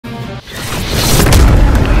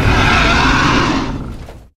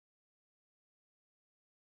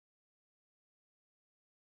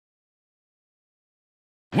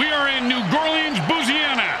We are in New Gorleans,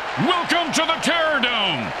 Louisiana. Welcome to the Terror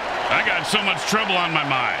Dome. I got so much trouble on my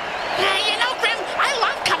mind. You know, Grim, I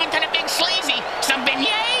love coming to the Big Sleazy. Some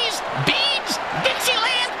beignets, beads,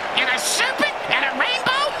 Dixieland, and a serpent, and a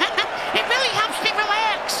rainbow. It really helps me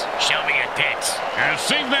relax. Show me your tits.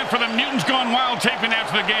 Save that for the Mutants Gone Wild taping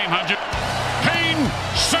after the game, huh? Pain,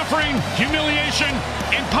 suffering, humiliation,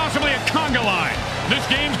 and possibly a conga line. This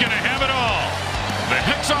game's gonna have it all. The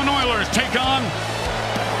Hexxon Oilers take on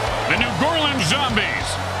the New Gorleans Zombies.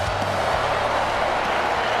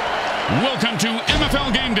 Welcome to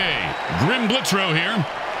MFL Game Day. Grim Blitzrow here.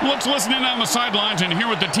 Let's listen in on the sidelines and hear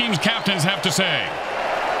what the team's captains have to say.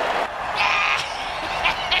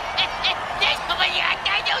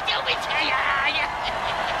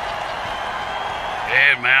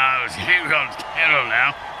 Hey, man, he's gonna settle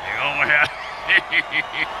now.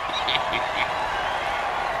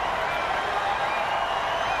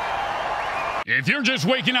 If you're just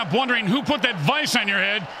waking up wondering who put that vice on your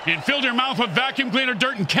head and filled your mouth with vacuum cleaner,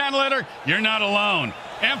 dirt, and cat litter, you're not alone.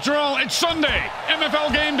 After all, it's Sunday,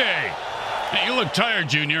 MFL Game Day. Hey, you look tired,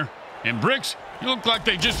 Junior. And Bricks, you look like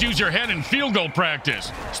they just used your head in field goal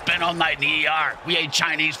practice. Spent all night in the ER. We ate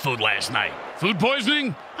Chinese food last night. Food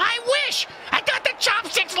poisoning? I wish. I got the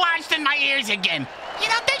chopsticks lodged in my ears again. You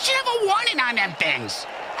know, they should have a warning on them things.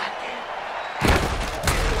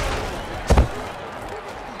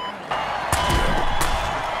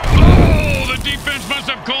 Defense must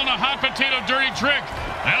have called a hot potato dirty trick.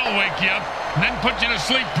 That'll wake you up and then put you to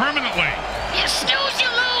sleep permanently. You snooze, you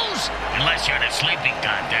lose. Unless you're in a sleeping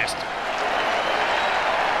contest.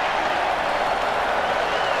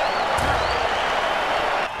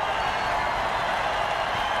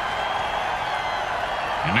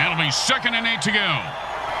 And that'll be 2nd and 8 to go.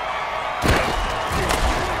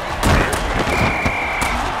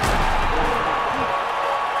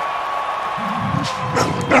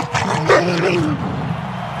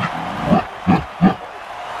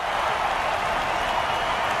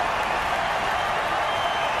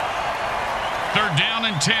 Third down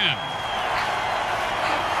and 10.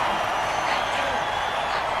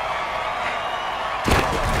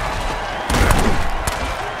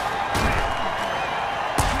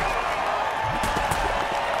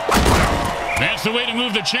 That's the way to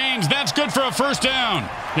move the chains. That's good for a first down.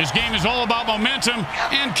 This game is all about momentum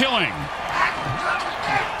and killing.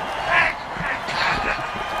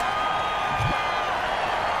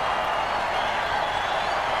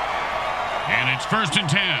 And it's 1st and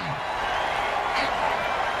 10.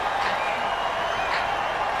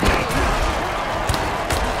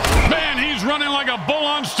 Man, he's running like a bull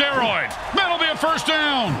on steroids. That'll be a first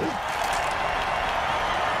down.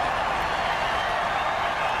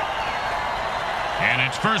 And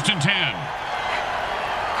it's 1st and 10.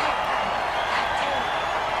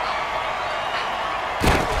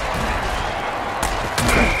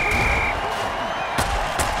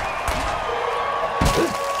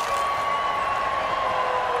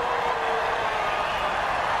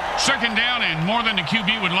 Second down and more than the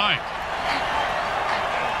QB would like.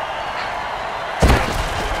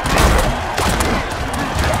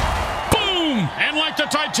 Boom! And like the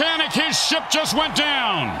Titanic, his ship just went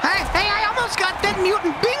down. Hey, I almost got that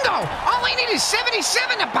mutant bingo. All I need is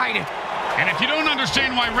 77 to bite it. And if you don't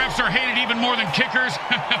understand why refs are hated even more than kickers,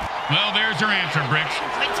 well, there's your answer, Bricks.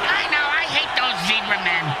 I know, I hate those zebra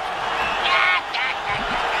men.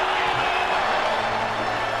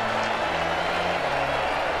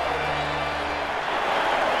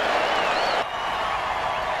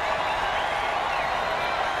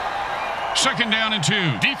 Second down and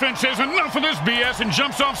 2. Defense says enough of this BS and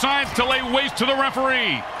jumps off sides to lay waste to the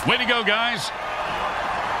referee. Way to go, guys.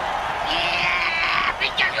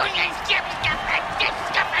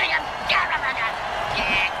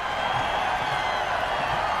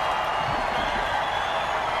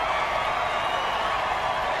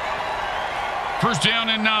 First down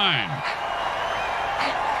and 9.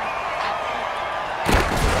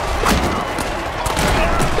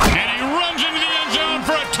 And he runs into the end zone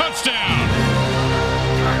for a touchdown.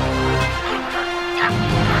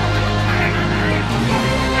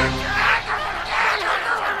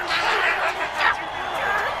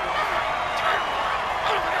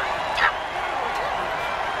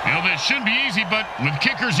 Well, this should be easy, but with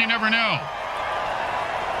kickers, you never know.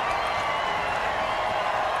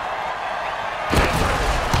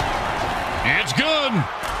 It's good.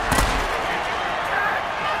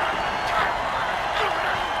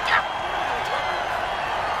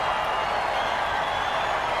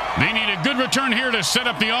 They need a good return here to set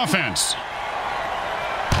up the offense.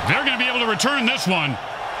 They're going to be able to return this one.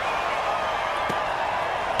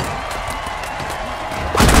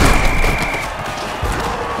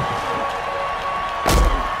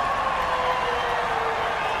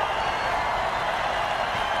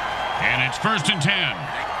 And it's 1st and 10.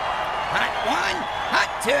 Hot 1,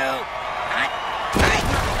 hot 2, hot.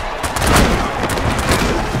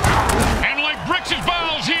 And like bricks and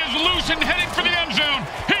balls, he is loose and heading for the end zone.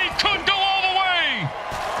 He could go all the way.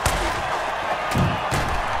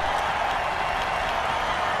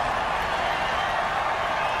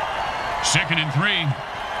 Second and 3.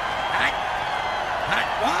 Hot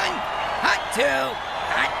 1, hot 2,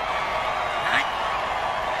 hot.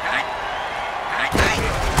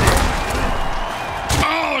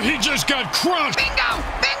 Oh, he just got crushed. Bingo!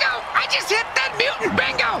 Bingo! I just hit that mutant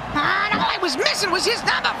bingo! And all I was missing was his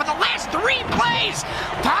number for the last 3 plays.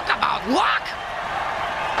 Talk about luck!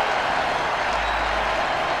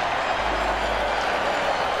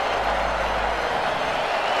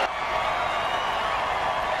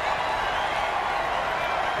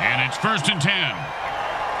 And it's 1st and 10.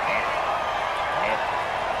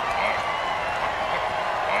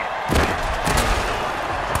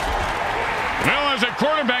 Well, as a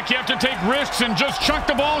quarterback, you have to take risks and just chuck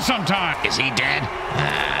the ball sometime. Is he dead?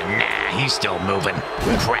 Nah, he's still moving.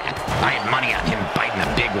 Crap. I had money on him biting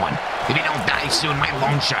a big one. If he don't die soon, my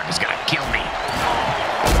loan shark is gonna kill me.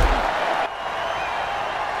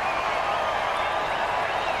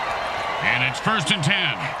 And it's 1st and 10.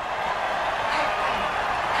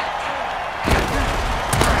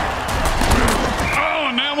 Oh,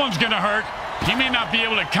 and that one's gonna hurt. He may not be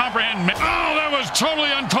able to comprehend. Oh, that was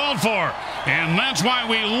totally uncalled for. And that's why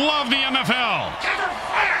we love the MFL.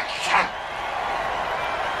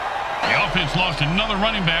 The offense lost another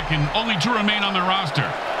running back and only 2 remain on their roster.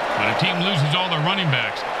 When a team loses all their running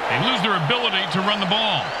backs, they lose their ability to run the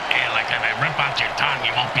ball. Yeah, like if I rip out your tongue,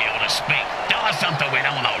 you won't be able to speak. Tell us something we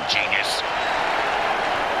don't know, genius.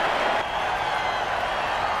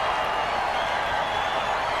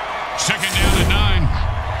 Second down and 9.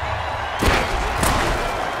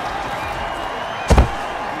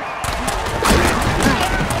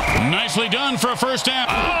 Nicely done for a first down.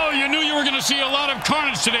 Oh, you knew you were going to see a lot of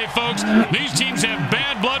carnage today, folks. These teams have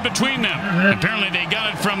bad blood between them. Apparently, they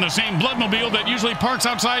got it from the same bloodmobile that usually parks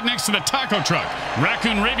outside next to the taco truck.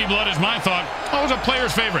 Raccoon rabies blood is my thought. Always a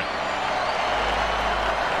player's favorite.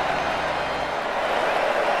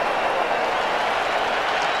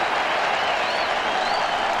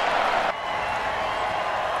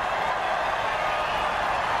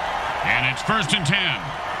 And it's 1st and 10.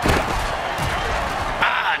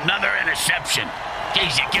 Another interception.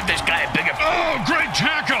 Geez, you give this guy a bigger... Oh, great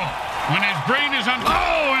tackle. When his brain is on...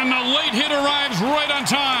 Oh, and the late hit arrives right on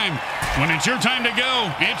time. When it's your time to go,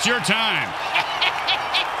 it's your time.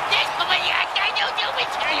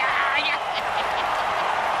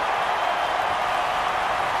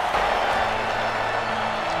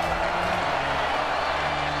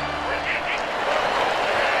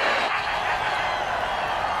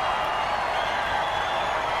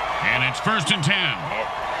 And it's 1st and 10.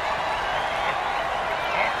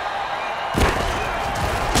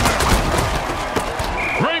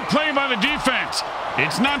 Great play by the defense.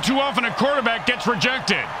 It's not too often a quarterback gets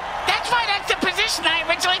rejected. That's why that's the position I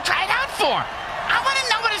originally tried out for. I want to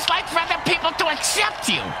know what it's like for other people to accept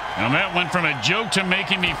you. Now that went from a joke to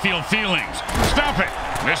making me feel feelings. Stop it.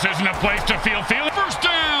 This isn't a place to feel feelings. First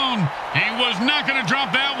down. He was not going to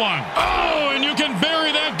drop that one. Oh, and you can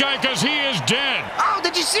bury that guy because he is dead. Oh,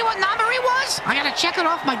 did you see what number he was? I gotta check it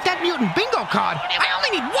off my Dead Mutant bingo card. I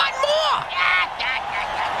only need 1 more!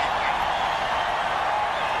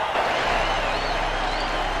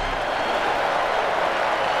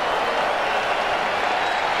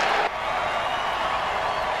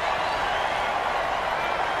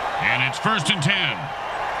 And it's 1st and 10.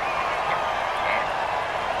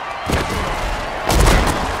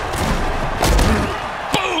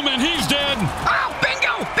 Boom, and he's dead. Oh,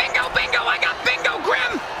 bingo! Bingo, bingo! I got bingo,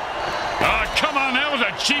 Grim! Oh, come on, that was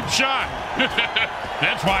a cheap shot.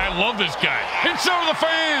 That's why I love this guy. And so do the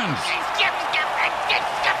fans.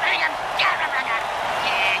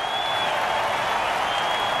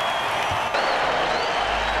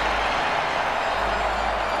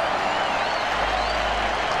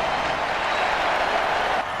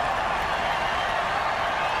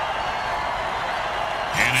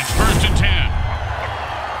 And it's 1st and 10.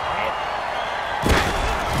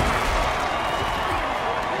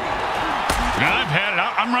 Now, I've had it.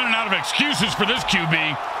 I'm running out of excuses for this QB.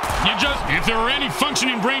 If there were any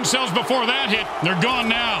functioning brain cells before that hit, they're gone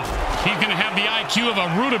now. He's going to have the IQ of a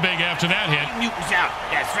rutabaga after that hit. Mutant's out.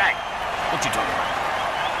 That's right. What you talking about?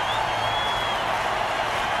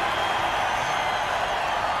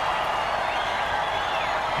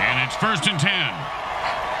 And it's 1st and 10.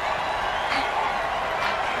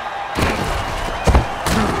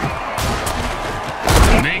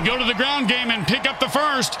 They go go to the ground game and pick up the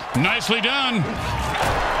first. Nicely done.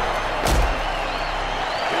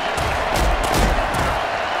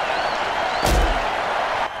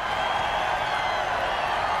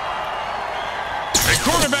 The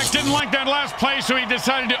quarterback didn't like that last play, so he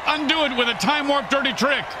decided to undo it with a time warp dirty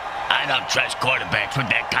trick. I don't trust quarterbacks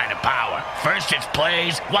with that kind of power. First it's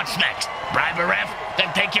plays, what's next? Bribe a ref,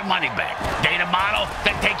 then take your money back. Data model,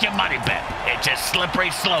 then take your money back. It's a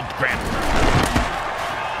slippery slope, Grim.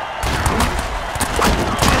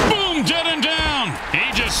 Boom, dead and down. He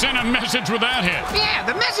just sent a message with that hit. Yeah,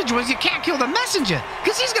 the message was you can't kill the messenger,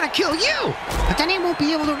 because he's going to kill you. But then he won't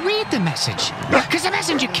be able to read the message, because the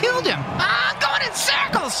messenger killed him. I'm going in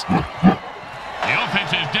circles. The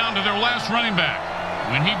offense is down to their last running back.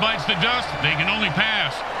 When he bites the dust, they can only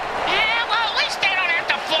pass. Yeah, well, at least they don't have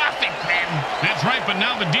to forfeit, Grim. That's right, but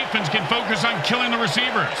now the defense can focus on killing the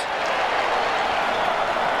receivers.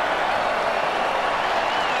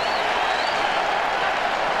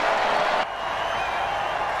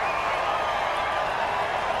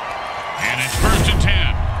 And it's 1st and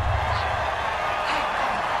 10.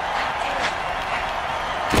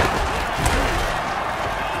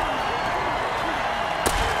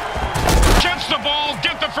 Catch the ball,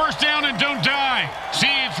 get the first down, and don't die. See,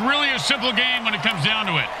 it's really a simple game when it comes down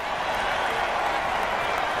to it.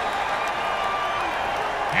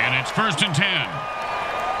 And it's 1st and 10.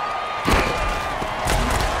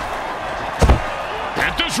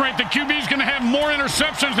 At this rate, the QB's going to have more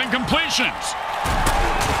interceptions than completions.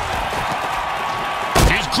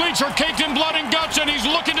 His cleats are caked in blood and guts, and he's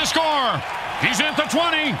looking to score. He's at the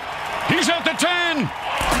 20. He's at the 10.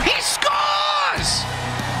 He scores!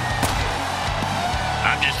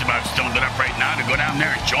 I'm just about stoned it up right now to go down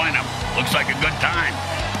there and join them. Looks like a good time.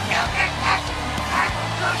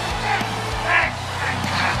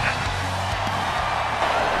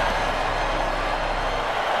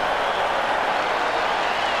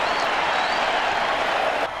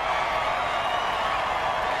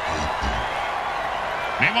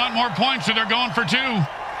 They want more points, so they're going for 2. And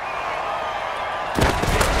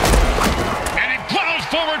he plows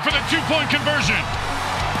forward for the 2-point conversion.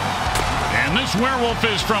 And this werewolf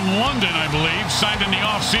is from London, I believe, signed in the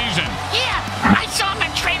off-season. Yeah, I saw him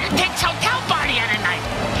at Trader Dick's hotel party the other night.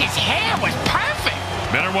 His hair was perfect.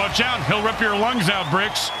 Better watch out. He'll rip your lungs out,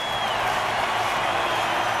 Bricks.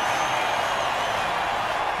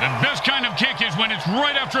 The best kind of kick is when it's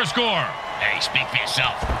right after a score. Hey, speak for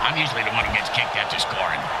yourself. I'm usually the one who gets kicked after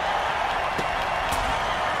scoring.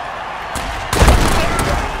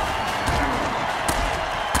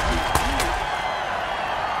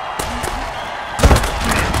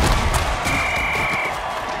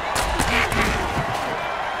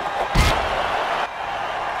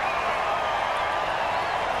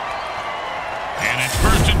 And it's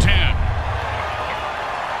 1st and 10.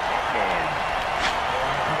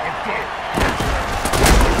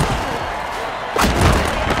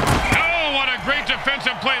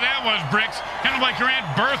 Defensive play that was, Bricks. Kind of like your Aunt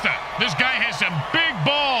Bertha. This guy has some big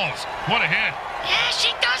balls. What a hit. Yeah,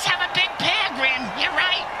 she does have a big pair, Grim. You're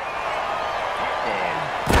right.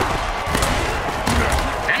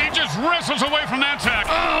 And he just wrestles away from that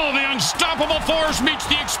tackle. Oh, the unstoppable force meets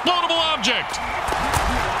the explodable object.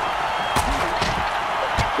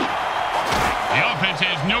 The offense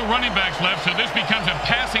has no running backs left, so this becomes a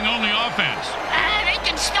passing-only offense. They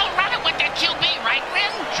can still run it with their QB, right, Grim?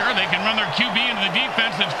 Sure, they can run their QB into the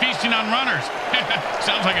defense that's feasting on runners.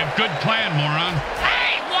 Sounds like a good plan, moron.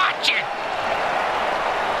 Hey, watch it!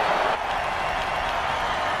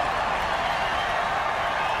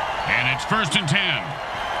 And it's 1st and 10.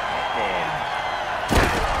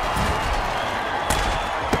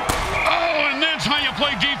 Oh, and that's how you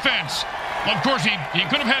play defense. Well, of course, he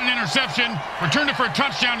could have had an interception, returned it for a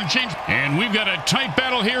touchdown, and changed. And we've got a tight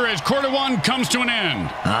battle here as quarter 1 comes to an end.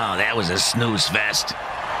 Oh, that was a snooze fest.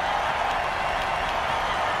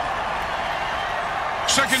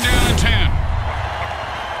 2nd down and 10.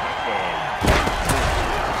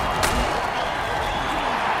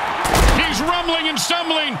 He's rumbling and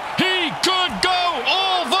stumbling. He could go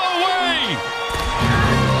all the way.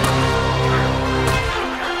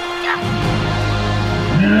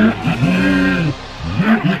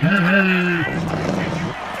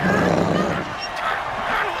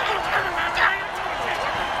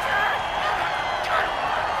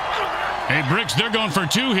 Hey, Bricks, they're going for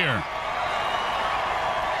 2 here.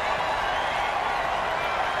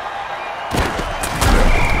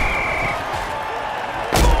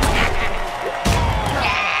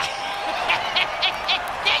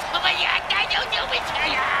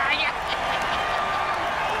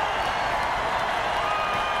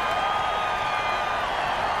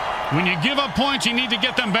 When you give up points, you need to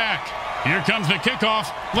get them back. Here comes the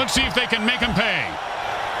kickoff. Let's see if they can make them pay.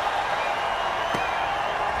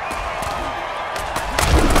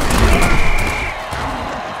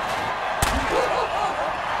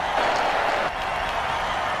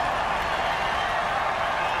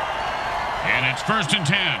 And it's 1st and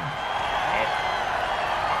 10.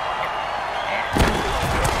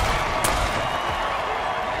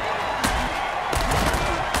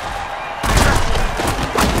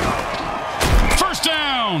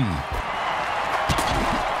 Down.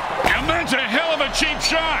 And that's a hell of a cheap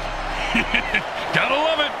shot. Gotta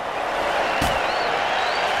love it.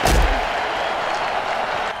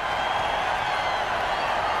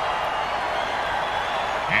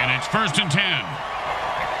 And it's 1st and 10.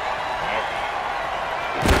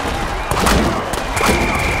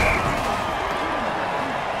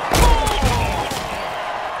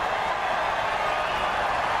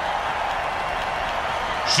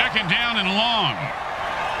 Second down and long.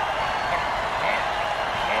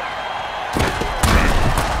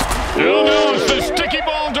 Oh no, it's the sticky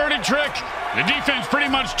ball dirty trick. The defense pretty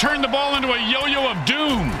much turned the ball into a yo-yo of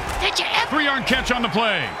doom. Did you ever? 3-yard catch on the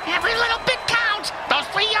play. Every little bit counts. Those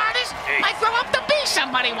 3-yarders might grow up to be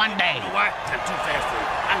somebody one day. You know what? I'm too fast for you.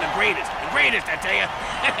 I'm the greatest, I tell you.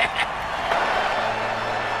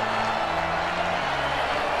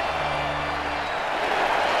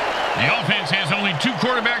 The offense has only 2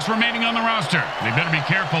 quarterbacks remaining on the roster. They better be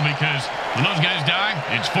careful because when those guys die,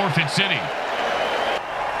 it's forfeit city.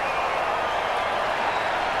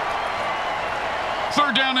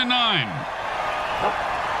 3rd down and 9.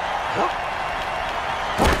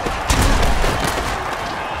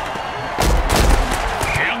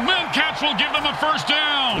 And then Cats will give them a 1st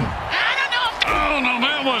down. I don't know if... Oh, no,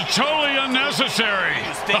 that was totally unnecessary.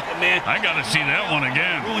 Man. I got to see that one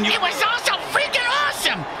again. It was also freaking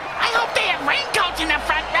awesome. I hope they had raincoats in the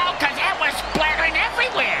front row because it was splattering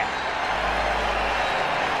everywhere.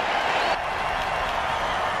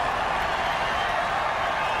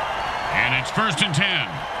 And it's 1st and 10.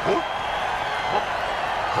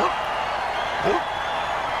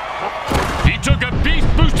 He took a beast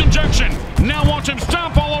boost injection. Now watch him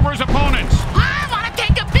stomp all over his opponents. I want to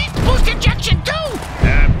take a beast boost injection too.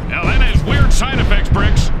 Now that has weird side effects,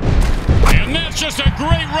 Bricks. And that's just a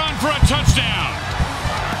great run for a touchdown.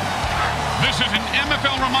 This is an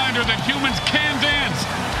MFL reminder that humans can dance,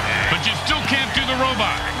 but you still can't do the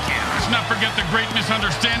robot. Let's not forget the great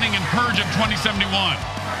misunderstanding and purge of 2071.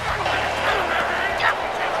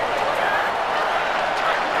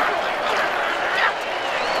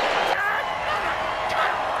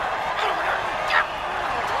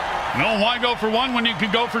 No, why go for 1 when you can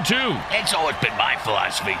go for 2? It's always been my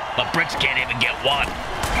philosophy, but Bricks can't even get 1.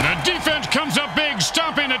 The defense comes up big,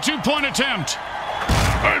 stopping a 2-point attempt.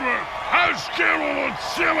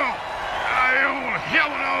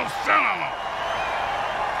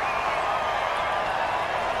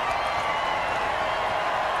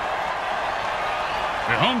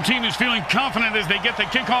 The home team is feeling confident as they get the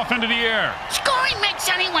kickoff into the air. Scoring makes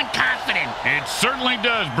anyone confident. It certainly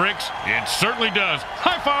does, Bricks. It certainly does.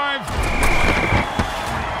 High five!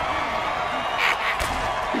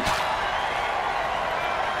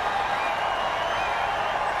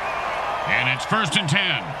 And it's 1st and 10.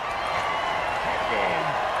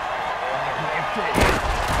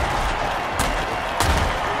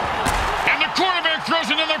 And the quarterback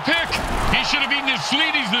throws another pick. He should have eaten his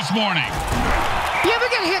Sleeties this morning. You ever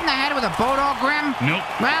get hit in the head with a boat all grim? Nope.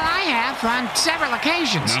 Well, I have on several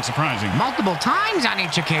occasions. Not surprising. Multiple times on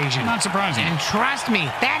each occasion. Not surprising. And trust me,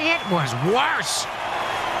 that hit was worse.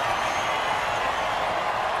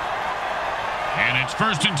 And it's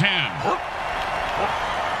 1st and 10.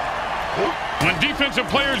 When defensive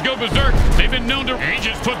players go berserk, they've been known to... He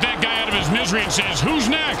just put that guy out of his misery and says, who's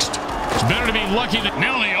next? It's better to be lucky that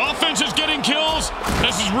now the offense is getting kills.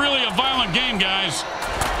 This is really a violent game, guys.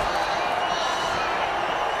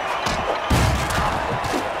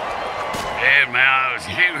 Hey, man,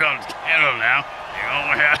 here goes Carol now.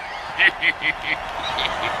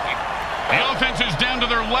 The offense is down to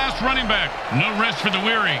their last running back. No rest for the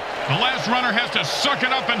weary. The last runner has to suck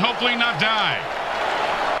it up and hopefully not die.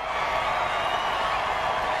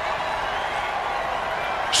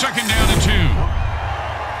 Second down and 2.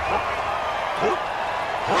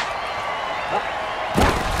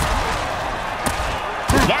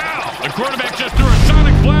 Wow! The quarterback just threw a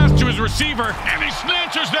sonic blast to his receiver, and he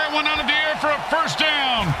snatches that one out of the air for a 1st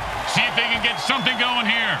down. See if they can get something going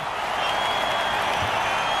here.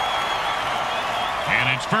 And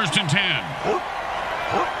it's 1st and 10.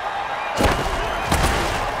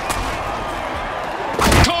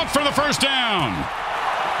 Caught for the 1st down.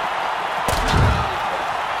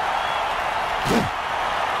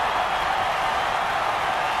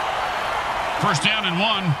 First down and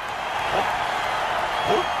 1.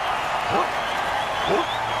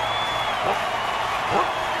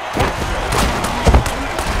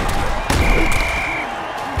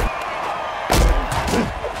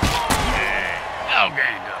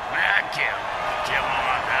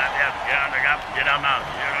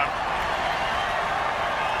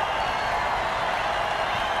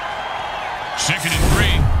 Second and 3.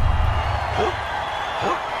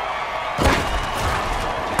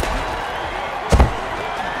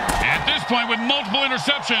 At this point, with multiple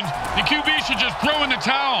interceptions, the QB should just throw in the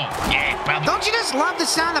towel. Yeah, probably. Don't you just love the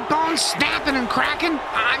sound of bones snapping and cracking?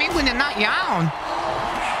 I mean, when they're not your own.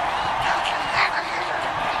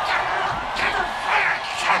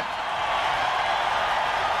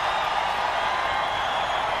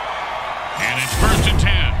 And it's first and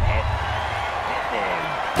 10.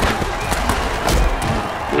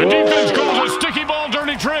 The defense calls a sticky ball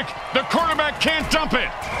dirty trick. The quarterback can't dump it.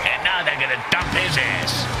 And now they're going to dump his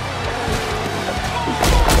ass.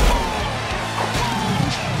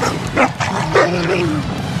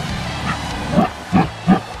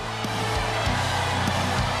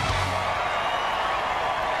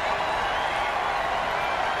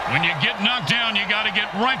 When you get knocked down, you got to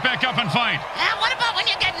get right back up and fight. What about when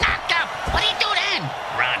you get knocked up? What do you do then?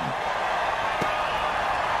 Run.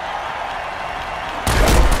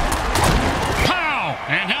 Pow!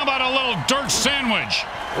 And how about a little dirt sandwich?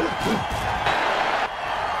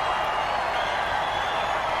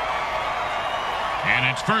 And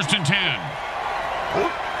it's first and 10.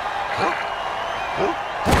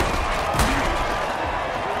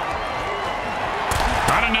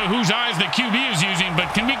 I don't know whose eyes the QB is using,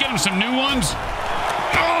 but can we get him some new ones?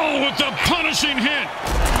 Oh, with the punishing hit.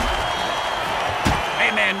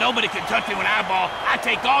 Hey, man, nobody can touch me when I ball. I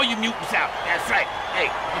take all you mutants out. That's right. Hey,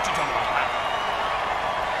 what you talking about, pal?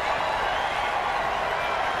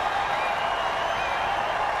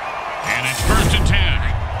 And it's first and 10.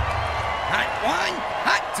 Hot 1,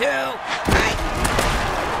 hot 2, hot...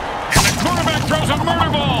 And the quarterback throws a murder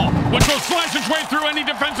ball, which will slice its way through any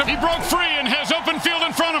defensive. He broke free and has open field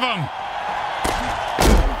in front of him.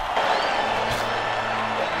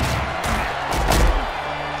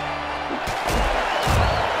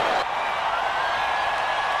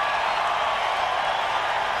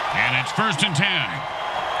 And it's first and 10.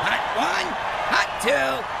 Hot 1, hot 2,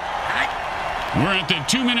 hot... We're at the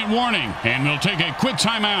 2-minute warning, and we'll take a quick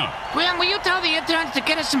timeout. Graham, will you tell the interns to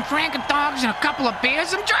get us some Franken dogs and a couple of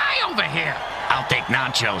beers? I'm dry over here. I'll take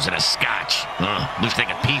nachos and a scotch. Wish they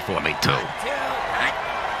could pee for me, too.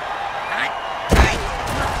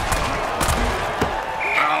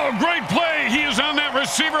 Oh, great play. He is on that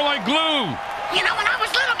receiver like glue. You know, when I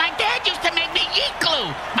was little, my dad used to make me eat glue.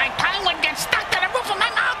 My tongue would get stuck to the roof of my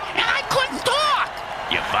mouth, and I couldn't talk.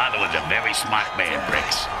 Your father was a very smart man,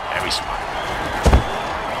 Bricks. Very smart.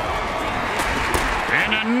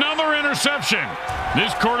 And another interception.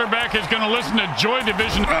 This quarterback is going to listen to Joy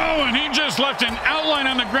Division. Oh, and he just left an outline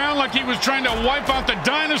on the ground like he was trying to wipe out the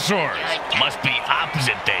dinosaurs. Must be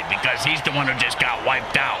opposite day because he's the one who just got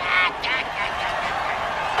wiped out.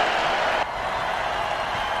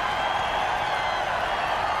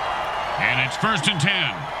 And it's first and 10.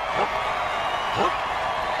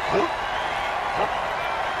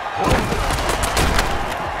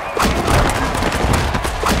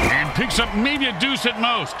 And picks up maybe a deuce at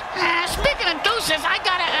most. Speaking of deuces, I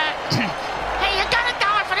got hey, you got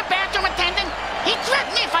 $1 for the bathroom attendant? He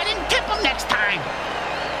threatened me if I didn't tip him next time.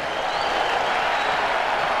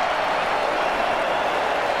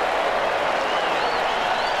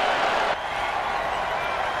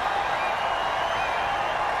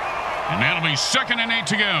 And that'll be 2nd and 8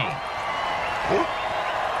 to go.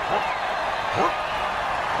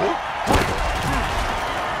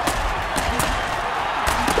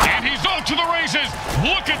 And he's off to the races.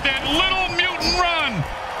 Look at that little mutant run.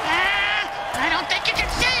 I don't think you can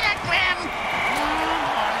say that, Graham.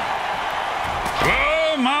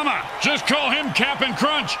 Oh, mama. Just call him Cap'n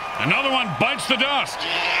Crunch. Another one bites the dust.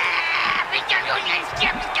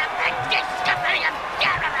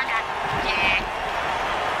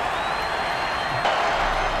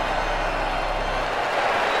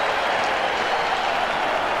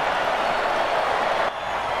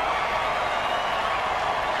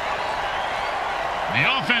 The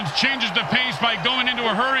offense changes the pace by going into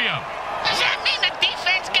a hurry-up. Does that mean the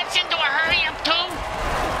defense gets into a hurry-up, too?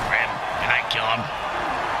 Rem, can I kill him?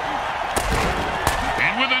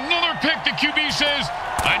 And with another pick, the QB says,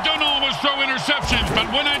 I don't always throw interceptions, but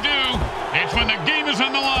when I do, it's when the game is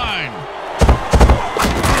on the line.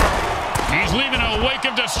 He's leaving a wake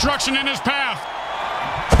of destruction in his path.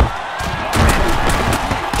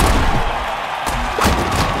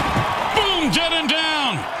 Boom!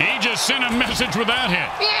 sent a message with that hit.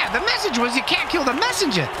 Yeah, the message was you can't kill the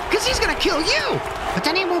messenger, because he's gonna kill you. But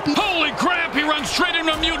then he won't be... Holy crap, he runs straight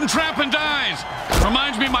into a mutant trap and dies.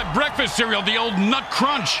 Reminds me of my breakfast cereal, the old Nut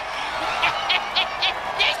Crunch.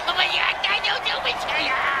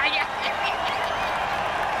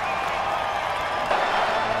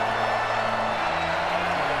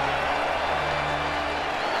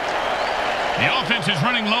 The offense is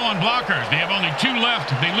running low on blockers. They have only 2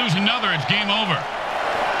 left. If they lose another, it's game over.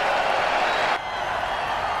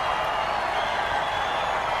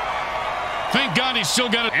 Thank God he's still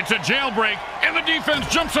got it. It's a jailbreak, and the defense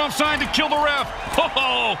jumps offside to kill the ref.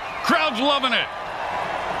 Ho-ho! Crowd's loving it.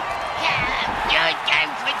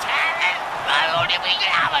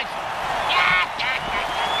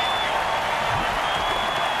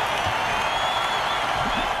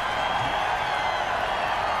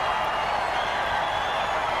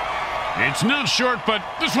 It's not short, but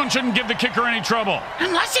this one shouldn't give the kicker any trouble.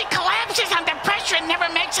 Unless he collapses under pressure and never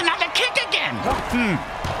makes another kick again.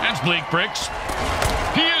 That's bleak, Bricks.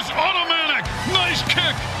 He is automatic. Nice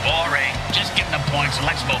kick. Boring. Just give him the points and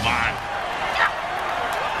let's move on.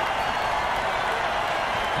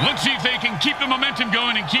 Let's see if they can keep the momentum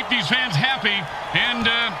going and keep these fans happy and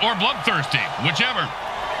or bloodthirsty, whichever.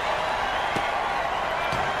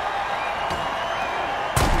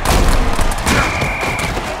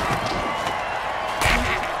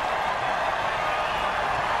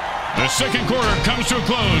 The second quarter comes to a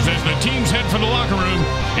close as the teams head for the locker room,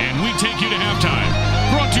 and we take you to halftime.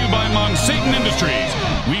 Brought to you by Monsatan Industries.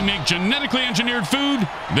 We make genetically engineered food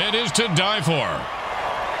that is to die for.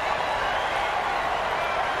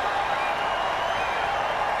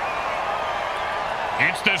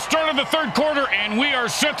 It's the start of the third quarter, and we are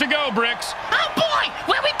set to go, Bricks. Oh, boy!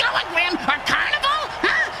 Where we going, Grim? A carnival?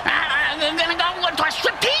 We're gonna go to a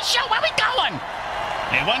striptease show? Where we going?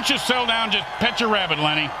 Hey, why don't you settle down? Just pet your rabbit,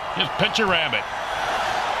 Lenny. Just pet your rabbit.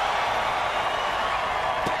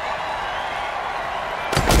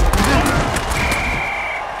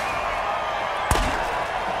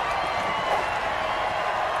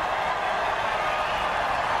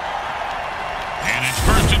 And it's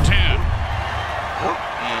 1st and 10.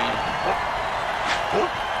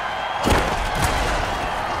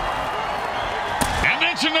 And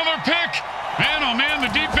that's another pick. Man, oh man, the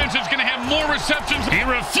defense is going to have more receptions. He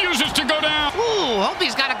refuses to go down. Ooh, hope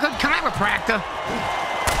he's got a good chiropractor.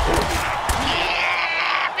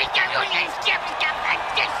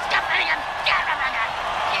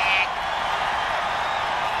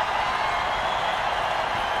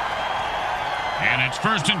 And it's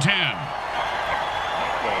 1st and 10.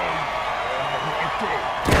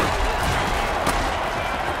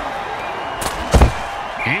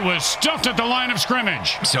 He was stuffed at the line of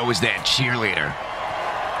scrimmage. So was that cheerleader.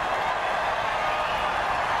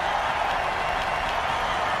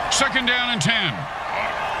 Second down and 10.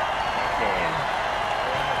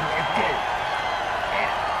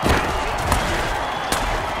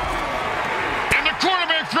 And the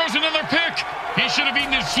quarterback throws another pick. He should have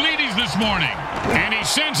eaten his Sleeties this morning. And he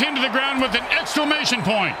sends him to the ground with an exclamation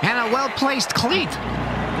point. And a well-placed cleat.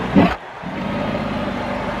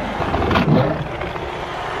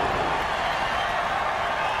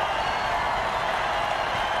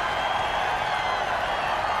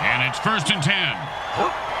 And it's 1st and 10.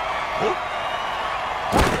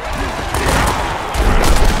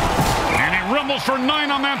 And he rumbles for 9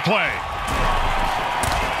 on that play.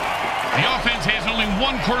 The offense has only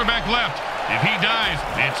 1 quarterback left. If he dies,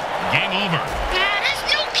 it's game over. This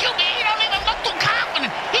new QB, he don't even look too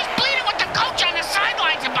confident. He's bleeding with the coach on the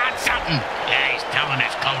sidelines about something. Yeah, he's telling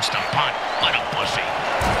his coach to punt. What a pussy.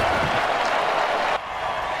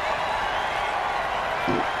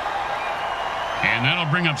 And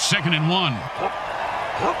that'll bring up 2nd and 1.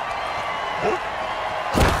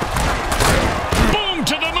 Boom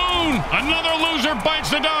to the moon! Another loser bites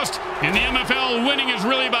the dust. In the MFL, winning is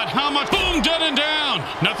really about how much. Boom, dead and down.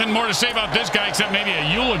 Nothing more to say about this guy except maybe a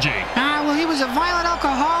eulogy. Well, he was a violent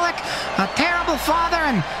alcoholic, a terrible father,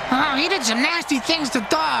 and he did some nasty things to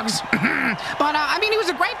dogs. But, I mean, he was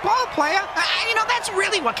a great ball player. You know, that's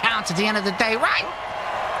really what counts at the end of the day, right?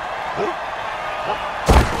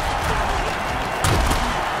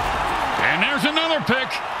 And there's another pick.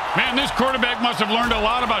 Man, this quarterback must have learned a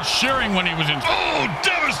lot about sharing when he was in... Oh,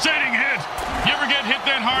 devastating hit. You ever get hit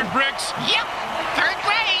that hard, Bricks? Yep, 3rd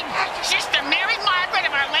grade. Sister Mary Margaret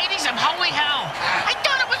of Our Ladies of Holy Hell. I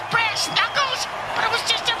thought it was brass knuckles, but it was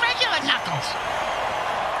just a regular knuckles.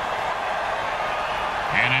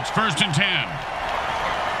 And it's 1st and 10.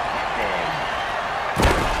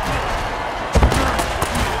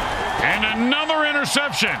 And Another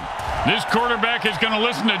interception. This quarterback is going to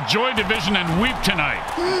listen to Joy Division and weep tonight.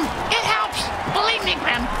 It helps. Believe me,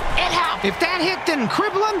 Grim. It helps. If that hit didn't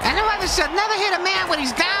cripple him, and whoever said never hit a man when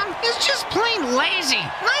he's down is just plain lazy.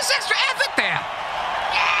 Nice extra effort there.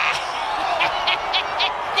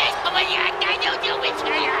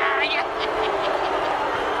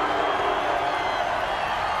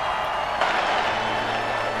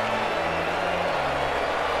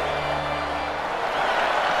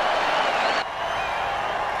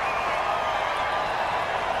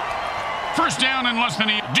 First down and less than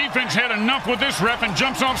a defense had enough with this ref and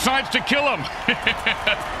jumps off sides to kill him.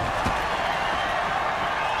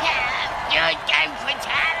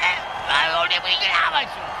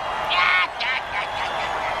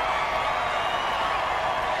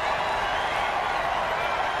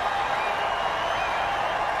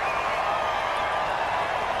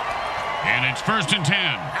 And it's 1st and 10.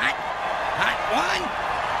 Hot one.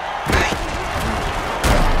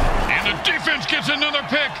 And the defense gets another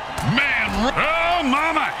pick. Man, oh,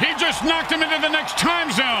 mama, he just knocked him into the next time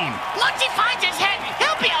zone. Once he finds his head,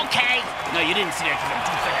 he'll be okay. No, you didn't see that because I'm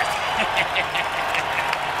too fast.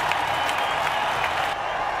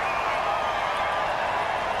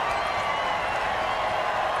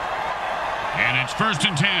 And it's 1st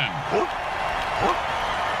and 10.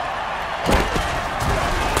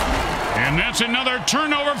 And that's another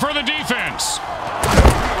turnover for the defense.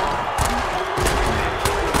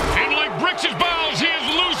 And like bricks his balls, he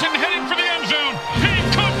is loose and heading for the end zone. He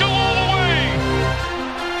could go all the way.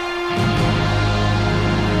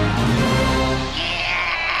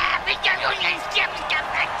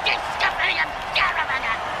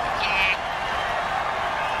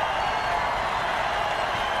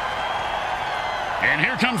 And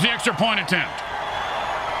here comes the extra point attempt.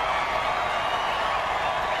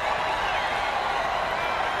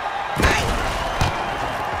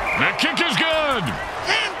 The kick is good.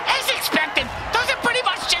 As expected, those are pretty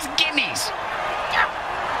much just gimmies.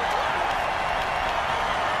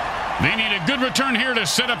 They need a good return here to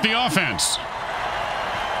set up the offense.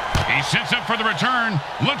 He sets up for the return.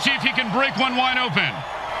 Let's see if he can break one wide open.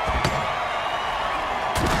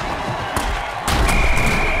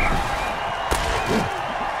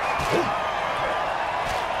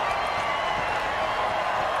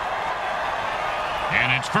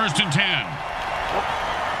 And it's 1st and 10.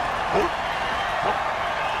 Oh,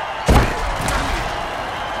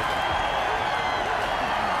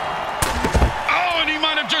 and he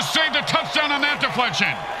might have just saved a touchdown on that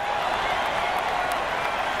deflection.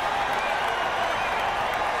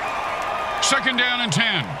 Second down and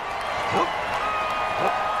 10.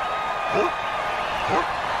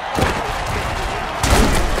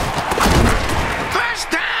 First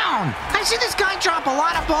down! I see this guy drop a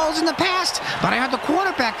lot of balls in the past, but I heard the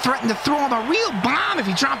quarterback threaten to throw him a real bomb if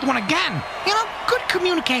he dropped one again. You know, good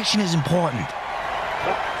communication is important.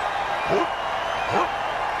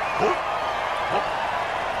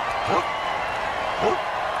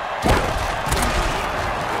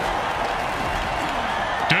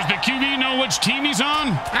 Does the QB know which team he's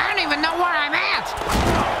on? I don't even know where I'm at.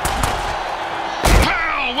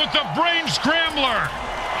 Pow! With the brain scrambler.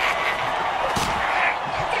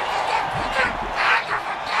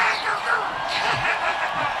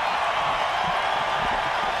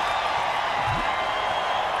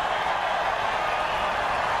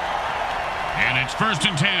 And it's 1st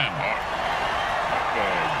and 10.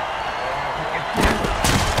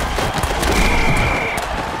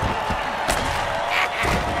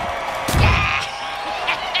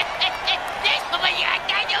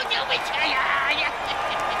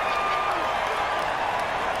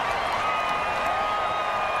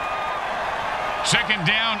 Second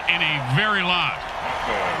down in a very lot.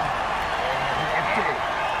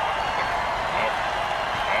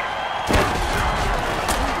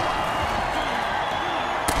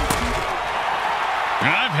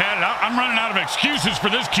 I've had it. I'm running out of excuses for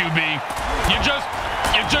this QB. You just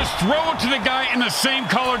throw it to the guy in the same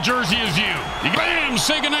color jersey as you. Bam!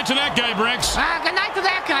 Say goodnight to that guy, Bricks. Good night to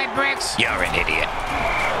that guy, Bricks. You're an idiot.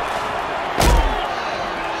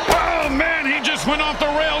 Oh, man, he just went off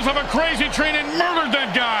the rails of a crazy train and murdered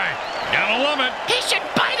that guy. Gotta love it. He should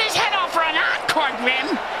bite his head off for an encore,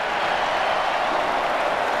 Grim.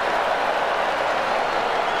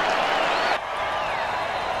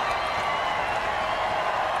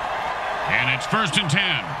 And it's 1st and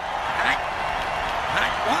 10.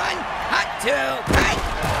 Hot one, hot two, hot.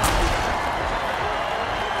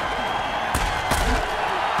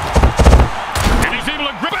 And he's able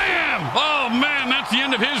to grip. Bam! Oh, man, that's the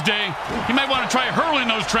end of his day. He might want to try hurling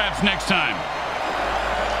those traps next time.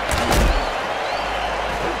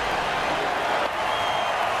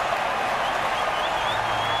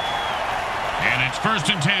 it's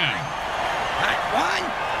 1st and 10. Hot 1,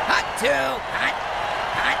 hot 2, hot,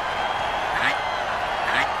 hot, hot,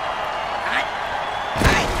 hot, hot,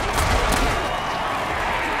 hot.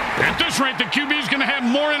 At this rate, the QB's going to have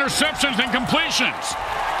more interceptions than completions.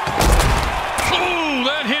 Ooh,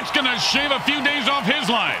 that hit's going to shave a few days off his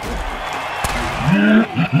life.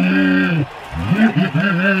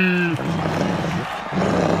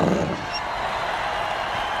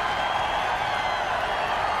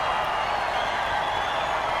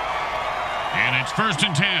 And it's 1st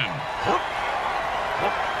and 10.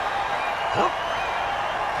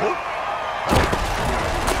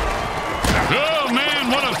 Oh,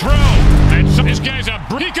 man, what a throw. This guy's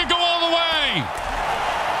he could go all the way.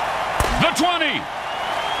 The 20.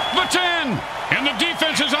 The 10. And the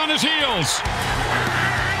defense is on his heels.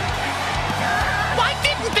 Why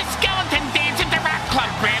didn't the skeleton dance at the rock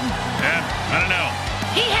club, Grim? I don't know.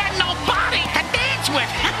 He had no body to dance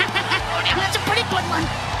with. That's a pretty good one.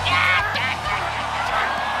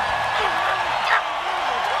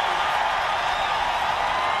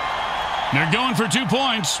 They're going for 2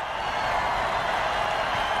 points.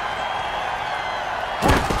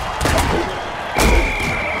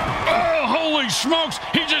 Oh, holy smokes!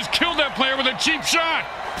 He just killed that player with a cheap shot.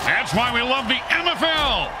 That's why we love the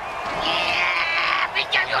MFL.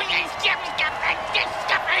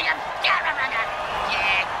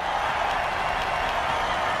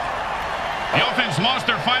 The offense lost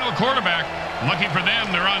their final quarterback. Lucky for them,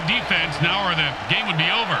 they're on defense now or the game would be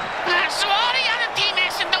over. So all the other team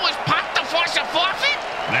has to do is punt to force a forfeit?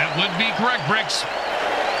 That would be correct, Bricks.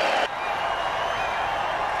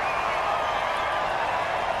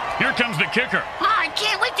 Here comes the kicker. Oh, I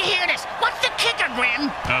can't wait to hear this. What's the kicker,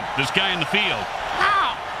 Grim? This guy in the field.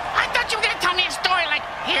 Oh, I thought you were going to tell me a story like,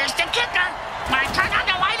 here's the kicker. When I turned on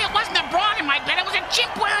the light, it wasn't a broad in my bed. It was a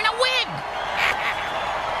chimp wearing a wig.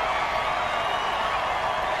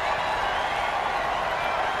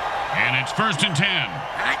 And it's 1st and 10.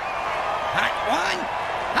 Hot, hot 1,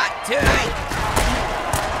 hot 2.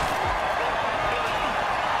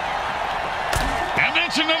 And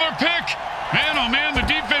that's another pick. Man, oh man, the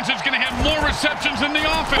defense is going to have more receptions than the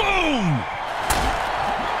offense. Boom!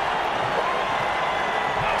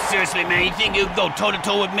 Seriously, man, you think you can go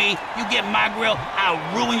toe-to-toe with me? You get my grill, I'll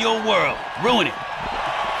ruin your world. Ruin it.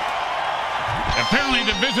 Apparently,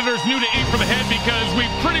 the visitors knew to aim for the head because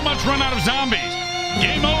we've pretty much run out of zombies.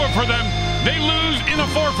 Game over for them. They lose in a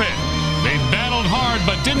forfeit. They battled hard,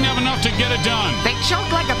 but didn't have enough to get it done. They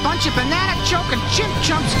choked like a bunch of banana-choking chimp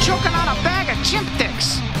chumps choking on a bag of chimp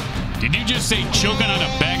dicks. Did you just say choking on a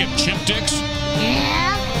bag of chimp dicks?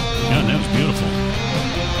 Yeah? Yeah, that was beautiful.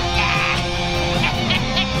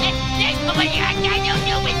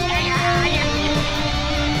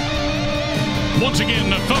 Once again,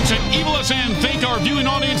 the folks at Evil SN thank our viewing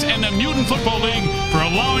audience and the Mutant Football League for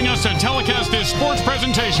allowing us to telecast this sports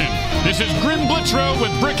presentation. This is Grim Blitzrow with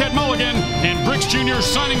Brickhead Mulligan and Bricks Jr.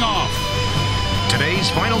 signing off. Today's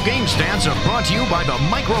final game stats are brought to you by the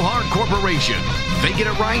Micro Hard Corporation. They get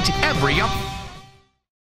it right every up.